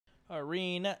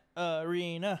Arena.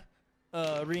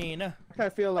 I kind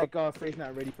of feel like Frey's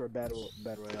not ready for a battle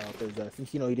royale because since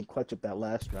he didn't clutch up that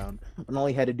last round, and all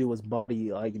he had to do was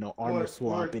body armor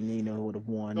swap, and he would have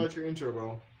won. Start your intro,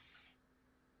 bro.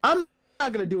 I'm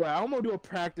not gonna do it. I'm gonna do a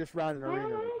practice round in arena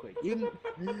real quick.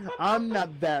 I'm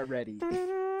not that ready. You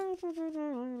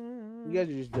guys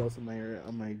are just jealous of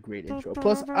my great intro.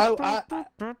 Plus, I'm not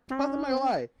gonna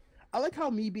lie. I like how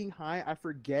me being high, I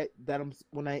forget that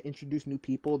when I introduce new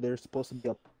people, they're supposed to be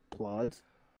applause.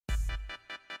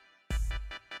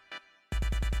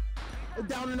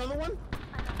 Down another one.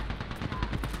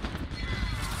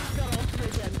 Got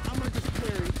ultimate again. I'm gonna just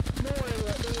carry. Don't worry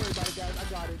about it, guys. I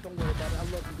got it. Don't worry about it. I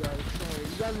love you guys. Don't worry.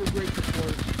 You guys were great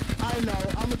support. I know.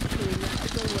 I'm a king.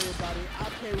 Don't worry about it.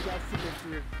 I'll carry you guys to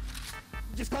victory.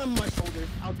 Just climb my shoulders.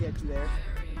 I'll get you there.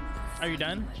 Are you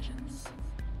done?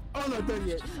 Oh, not done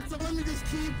yet. So let me just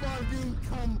keep on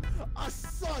become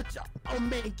such a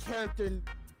main character in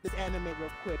this anime real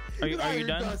quick. Are you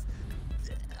done?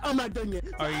 I'm not done yet.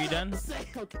 Are you done?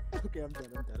 Okay, I'm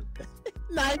done.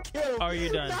 9 kills. Are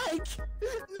you done?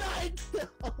 9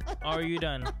 kills. Are you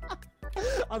done?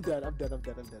 I'm done. Okay,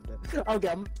 I'm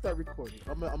gonna start recording.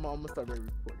 I'm gonna start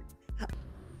recording.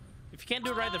 If you can't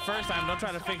do it right the first time, don't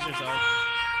try to fix yourself.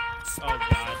 Oh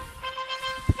God.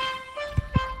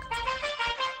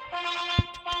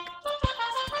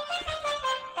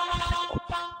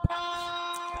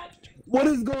 What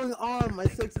is going on, my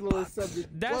sexy little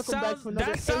subject? That sounds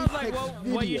like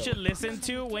what you should listen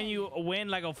to when you win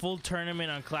like a full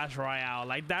tournament on Clash Royale.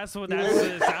 Like that's what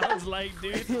it sounds like,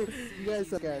 dude. You guys,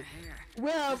 guys. We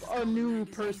have a new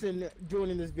person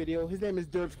joining this video. His name is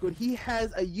Derpsgood. He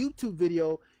has a YouTube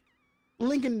video.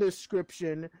 Link in the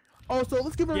description. Also,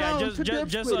 let's give a round to Derpsgood,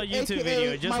 just a YouTube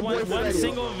video. Just one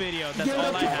single video. That's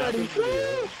all I have.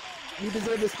 You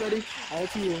deserve this, Freddy. All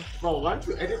to you. Bro, why don't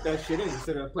you edit that shit in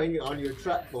instead of playing it on your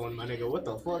trap phone, my nigga? What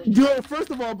the fuck? Yo,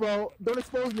 first of all, bro, don't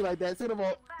expose me like that. Second of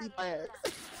all, eat my ass.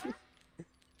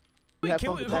 Wait,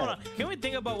 hold on. Can we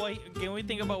think about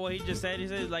what he just said? He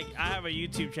said like I have a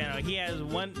YouTube channel. He has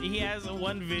one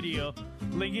video.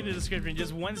 Link in the description.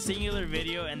 Just one singular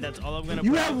video, and that's all I'm gonna.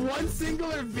 You have one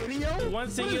singular video? One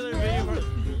singular video.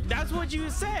 That's what you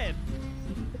said.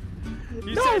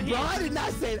 You no, said bro, I did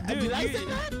not say that. Dude, did I say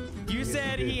that? You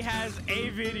said he has a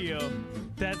video.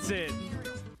 That's it.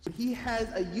 He has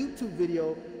a YouTube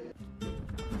video.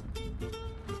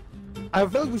 I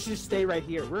feel like we should stay right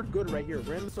here. We're good right here.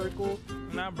 We're in the circle.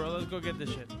 Nah, bro, let's go get this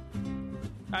shit.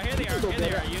 Ah, here they are. Here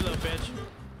they are, you little bitch.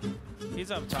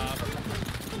 He's up top.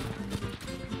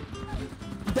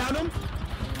 Down him.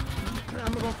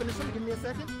 I'm gonna go finish him. Give me a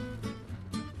second.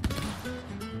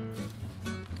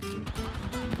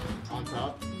 On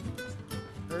top.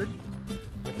 Heard.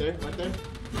 Right there.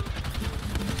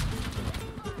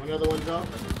 One other one's up.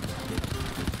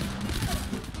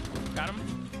 Got him.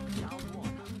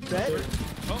 Bet.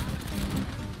 Oh.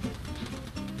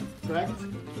 Correct.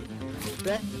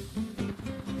 Bet.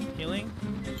 Healing.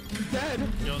 Dead.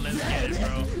 Yo, let's get it,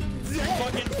 bro.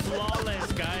 Fucking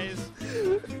flawless, guys.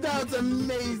 That was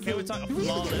amazing. Can we talk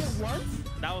flawless?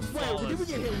 That was flawless. Wait, did we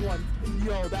get hit once?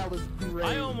 Yo, that was great.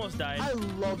 I almost died. I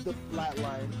love the flat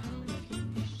line.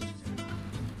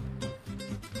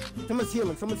 Someone's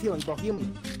healing, bro. Heal me.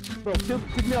 Bro,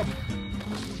 pick me up.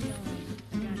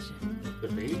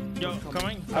 Yo,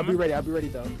 coming. I'll be ready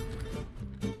though.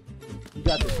 You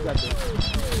got this.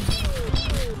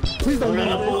 Please don't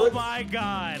let Oh my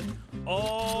god.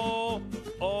 Oh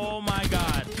my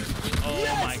god. Oh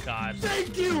yes! my god.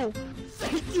 Thank you,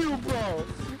 bro.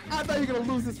 I thought you were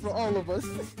gonna lose this for all of us.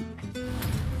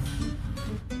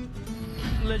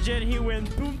 Legit, he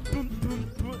went boom, boom, boom,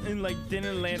 boom, and like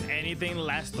didn't land anything the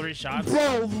last 3 shots.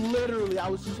 Bro, literally, I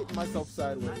was shitting myself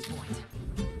sideways.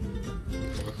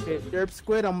 Okay,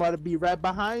 Derpsquid, I'm about to be right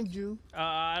behind you.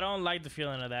 I don't like the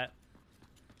feeling of that.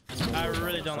 I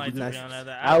really don't like the feeling of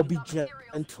that. I'll be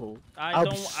gentle. I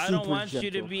don't want you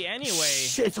to be anyway.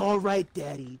 Shh, it's all right,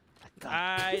 Daddy.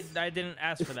 I didn't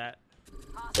ask for that.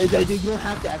 You don't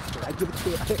have to ask for it. I give it to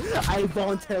you. I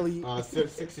voluntarily.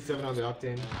 67 on the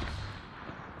octane.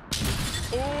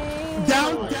 Oh,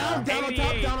 down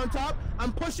on top.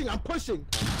 I'm pushing.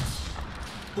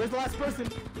 Where's the last person?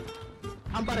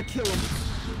 I'm about to kill him.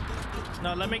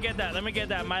 No, let me get that.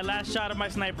 My last shot of my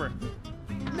sniper.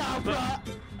 Nah, bro.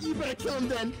 You better kill him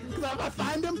then. Because if I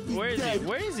find him, he's dead.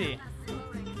 Where is he?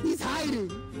 He's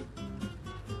hiding.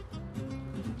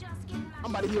 I'm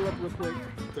about to heal up real quick.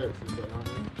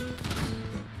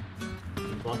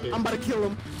 I'm about to kill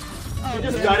him. Oh, he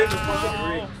just got in the fucking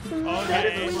ring.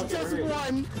 Okay. We just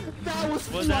won. That was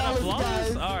flawless, that a flawless?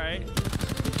 guys. Alright.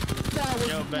 That was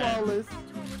flawless.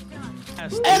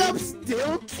 And I'm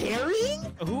still carrying?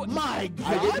 Who? My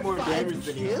God! I did more damage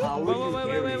than you. How would you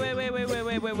carry?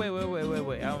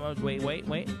 Wait.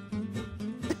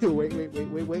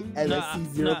 Wait. And I see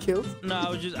 0 kills? No,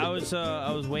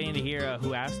 I was waiting to hear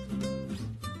who asked.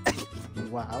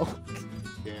 Wow.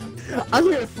 Damn. I'm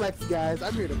here to flex, guys.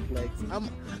 I'm here to flex.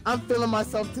 I'm feeling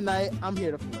myself tonight. I'm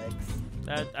here to flex.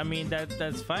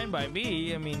 That's fine by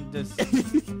me. I mean, this.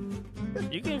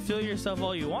 You can feel yourself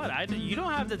all you want. You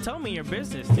don't have to tell me your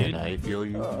business, dude. I feel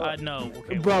you. No.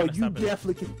 Okay, bro, you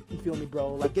definitely can feel me,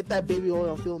 bro. Like, get that baby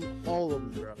oil and feel all of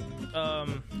me, bro.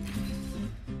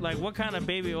 Like, what kind of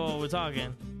baby oil we're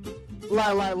talking?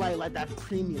 Like that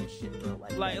premium shit, bro.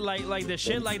 Like the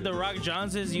shit like The Rock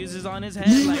Johnson uses on his head.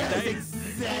 Yes, Like that.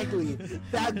 Exactly.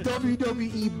 That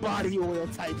WWE body oil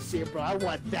type shit, bro. I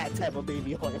want that type of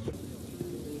baby oil.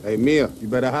 Hey, Mia, you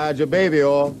better hide your baby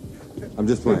oil. I'm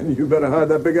just playing. You better hide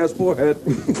that big ass forehead.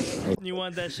 You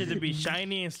want that shit to be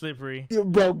shiny and slippery.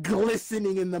 Bro,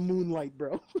 glistening in the moonlight,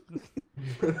 bro.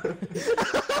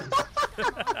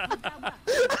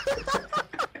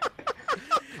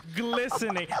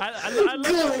 Glistening.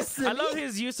 I love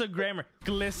his use of grammar.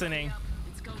 Glistening.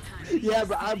 Yeah,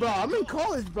 bro, I'm in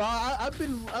college, bro. I've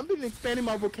been expanding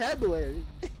my vocabulary.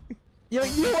 Yo,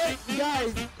 you know what,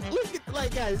 guys? Look at,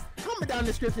 like, guys, comment down in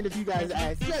the description if you guys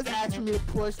ask. If you guys ask for me to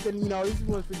push, then, you know, this is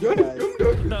one for you guys.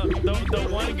 The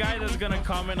one guy that's gonna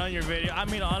comment on your video. I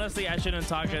mean, honestly, I shouldn't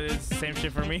talk. It's the same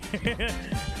shit for me.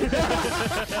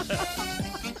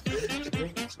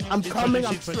 I'm coming.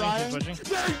 I'm pushing, trying. pushing.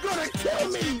 They're gonna kill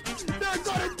me. They're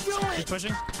gonna do it. She's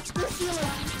pushing.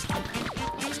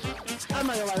 I'm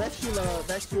not gonna lie. That Sheila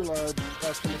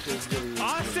finisher is really.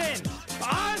 Austin!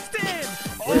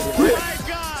 Oh my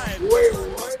God! Wait,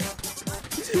 what?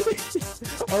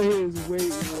 Oh, he was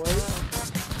wait, what?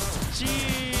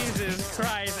 Jesus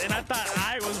Christ! And I thought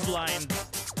I was blind.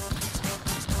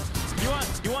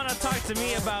 You want to talk to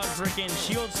me about freaking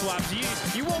shield swaps?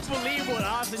 You won't believe what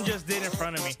Austin just did in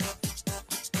front of me.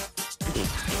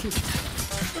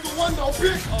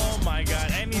 Oh my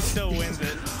God! And he still wins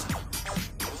it.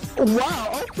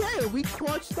 Wow. Okay, we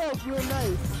clutched up real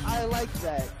nice. I like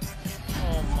that.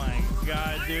 Oh my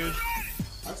God, dude!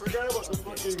 I forgot about the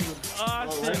fucking.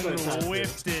 Austin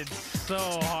whipped it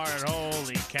so hard.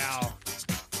 Holy cow!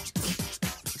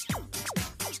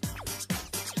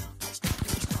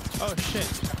 Oh shit!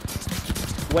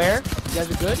 Where? You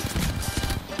guys are good?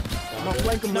 I'm gonna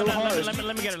flank him real hard.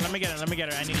 Let me get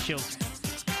her. I need a shield.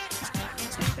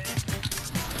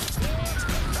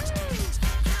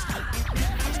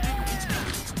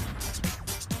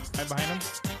 Right behind him.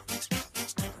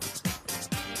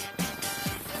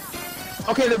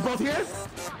 Okay, they're both here.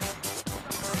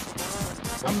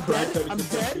 I'm dead.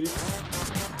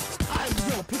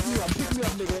 Yo, pick me up,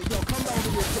 nigga. Yo, come down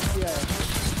over here, pick me up.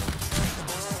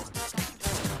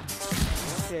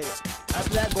 Okay,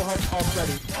 after that, go help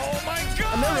Freddy. Oh my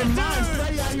God! Never mind, dude.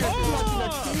 Freddy out here clutching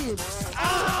that team. Oh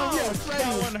yeah, Freddy.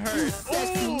 That one hurt. You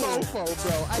sexy mofo,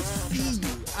 bro. I see you.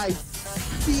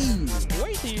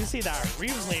 Wait till you see that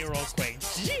replay real quick.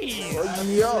 Jeez.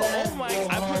 Yo. Oh my!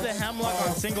 I put the Hemlock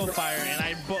on single fire and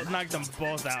I knocked them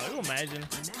both out. Can you imagine?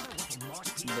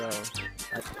 Bro.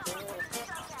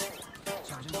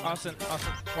 Austin,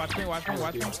 watch me.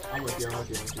 I'm with you.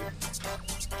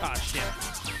 Ah, shit.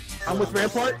 I'm with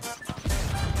Rampart.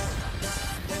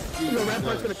 You know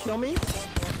Rampart's gonna kill me?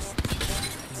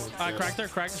 Cracked her.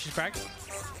 She's cracked.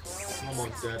 I'm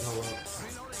almost dead. Hold up.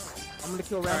 I'm gonna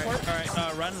kill Rampart.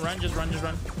 All right. Run. Just run.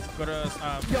 Go to.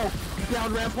 Yo,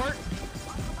 down Rampart.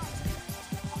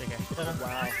 Okay.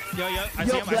 Wow. Yo. I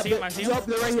see him. Yup,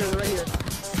 they're right here.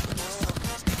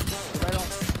 Right on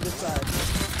this side.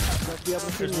 Let's be able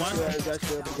to There's one. You guys should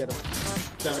be able to get him.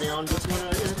 70 on this one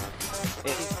right here.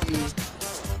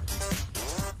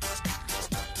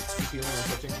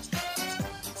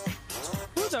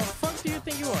 Who the fuck do you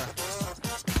think you are?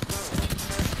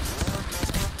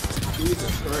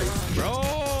 Jesus Christ. Bro!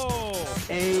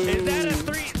 Hey.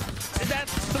 Is that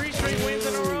three straight wins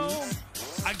in a row?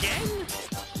 Again?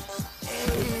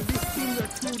 Hey, these teams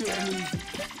are too damn easy.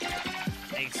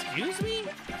 Excuse me?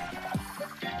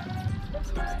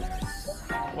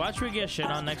 Watch we get shit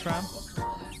on next round.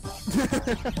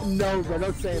 No, bro,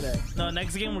 don't say that. No,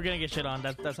 next game we're gonna get shit on.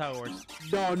 That's how it works.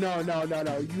 No. You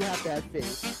have to have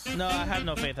faith. No, I have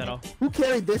no faith at all. Who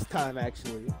carried this time,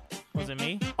 actually? Was it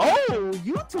me? Oh,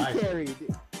 you two carried.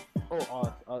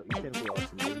 Technically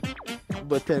awesome did.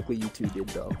 But technically you two did,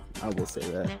 though. I will say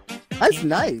that. That's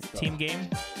nice. Though. Team game?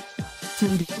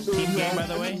 Team game, by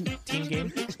the way. Team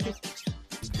game.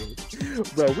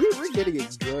 Bro, we're getting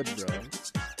it good, bro.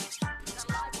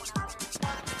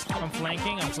 I'm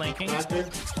flanking. I'm flanking.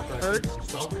 Hurt.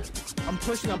 I'm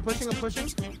pushing.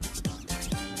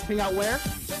 Ping out where?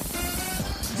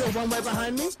 Yo, one right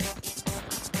behind me.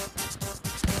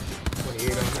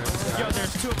 28 on her. Yo,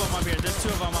 there's two of them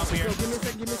up here. Yo, give me a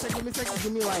second.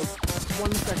 Give me like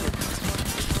 1 second.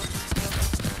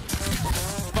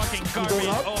 Fucking garbage.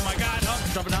 Oh my god. Oh,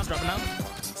 dropping down.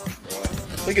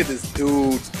 Look at this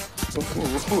dude.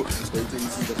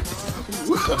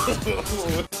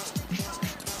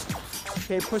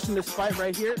 Okay, pushing this fight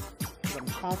right here. I'm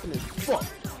confident as fuck.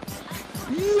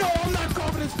 Yo, I'm not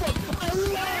confident as fuck. I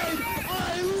lied.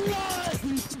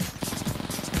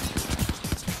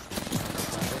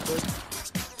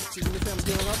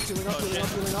 I'm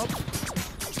healing up.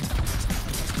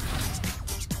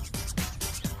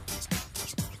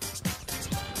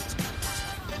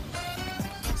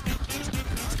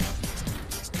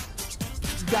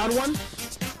 Down one.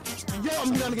 Yo,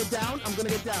 I'm gonna get down.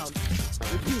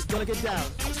 Repeat, gonna get down.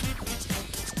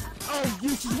 Oh,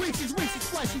 she's weak. She's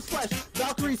flesh.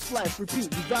 Valkyrie's flesh.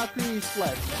 Repeat, Valkyrie's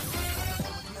flesh.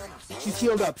 She's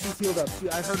healed up.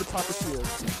 I heard her pop a shield.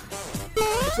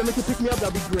 If somebody can pick me up,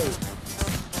 that'd be great.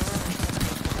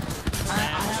 I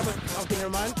have a... Okay, never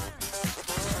mind.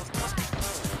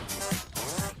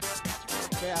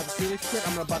 Okay, I have a Phoenix kit.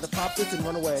 I'm about to pop this and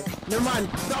run away. Never mind.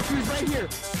 Valkyrie's right here.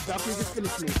 Valkyrie just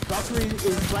finished me. Valkyrie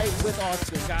is right with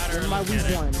Austin. Got her. Never mind, we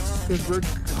won. Because we're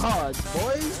gods,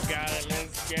 boys. Got it.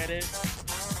 Let's get it.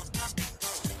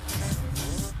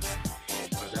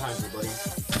 Behind you, buddy.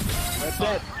 That's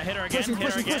it. I hit her again.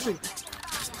 Pushing.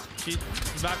 She's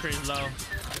Valkyrie's low.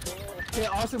 Okay,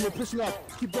 Austin, we're pushing up.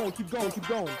 Keep going.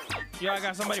 Yo, I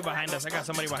got somebody behind us.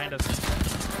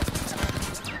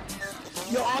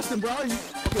 Yo, Austin, bro. Okay,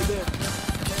 there.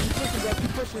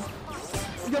 Keep pushing.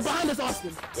 You're behind us,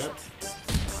 Austin. Yep.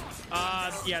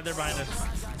 Yeah, they're behind us.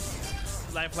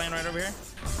 Lifeline right over here.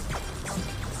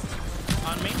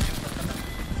 On me.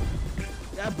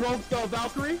 I broke the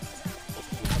Valkyrie.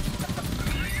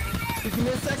 Give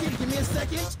me a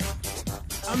second.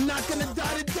 I'm not gonna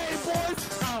die today,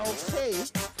 boys. Oh, okay.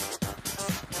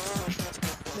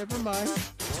 Never mind.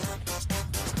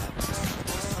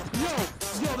 Yo,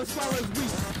 this flower is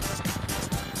weak.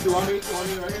 You want me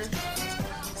right here?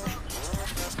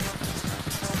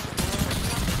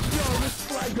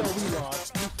 Yo, we lost.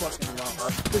 We fucking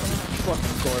lost. This is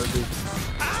fucking garbage.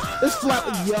 This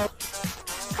flower,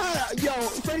 yo,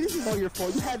 Freddy, this is all your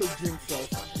fault. You had to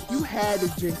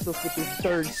jinx us. With this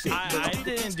third shit. I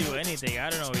didn't do anything. I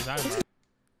don't know what he's talking about.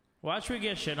 Watch we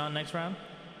get shit on next round.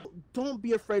 Don't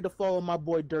be afraid to follow my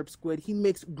boy Derp Squid. He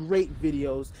makes great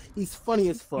videos. He's funny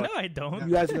as fuck. No, I don't.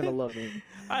 You guys are gonna love him.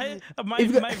 My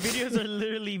videos are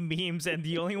literally memes, and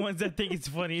the only ones that think it's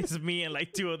funny is me and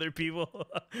like 2 other people.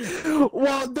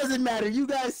 Well, it doesn't matter. You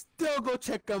guys still go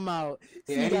check them out.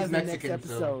 See you guys in the next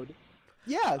episode. So.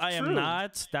 Yeah, it's true. Am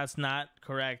not. That's not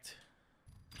correct.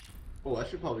 Oh, I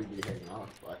should probably be hanging off.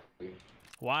 Actually.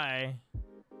 Why?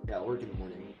 Yeah, I work in the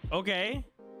morning. Okay.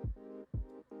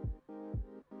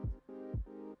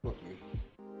 Fuck you.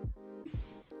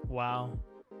 Wow.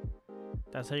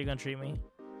 That's how you're gonna treat me?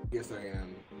 Yes, I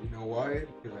am. You know why?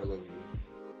 Because I love you.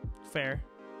 Fair.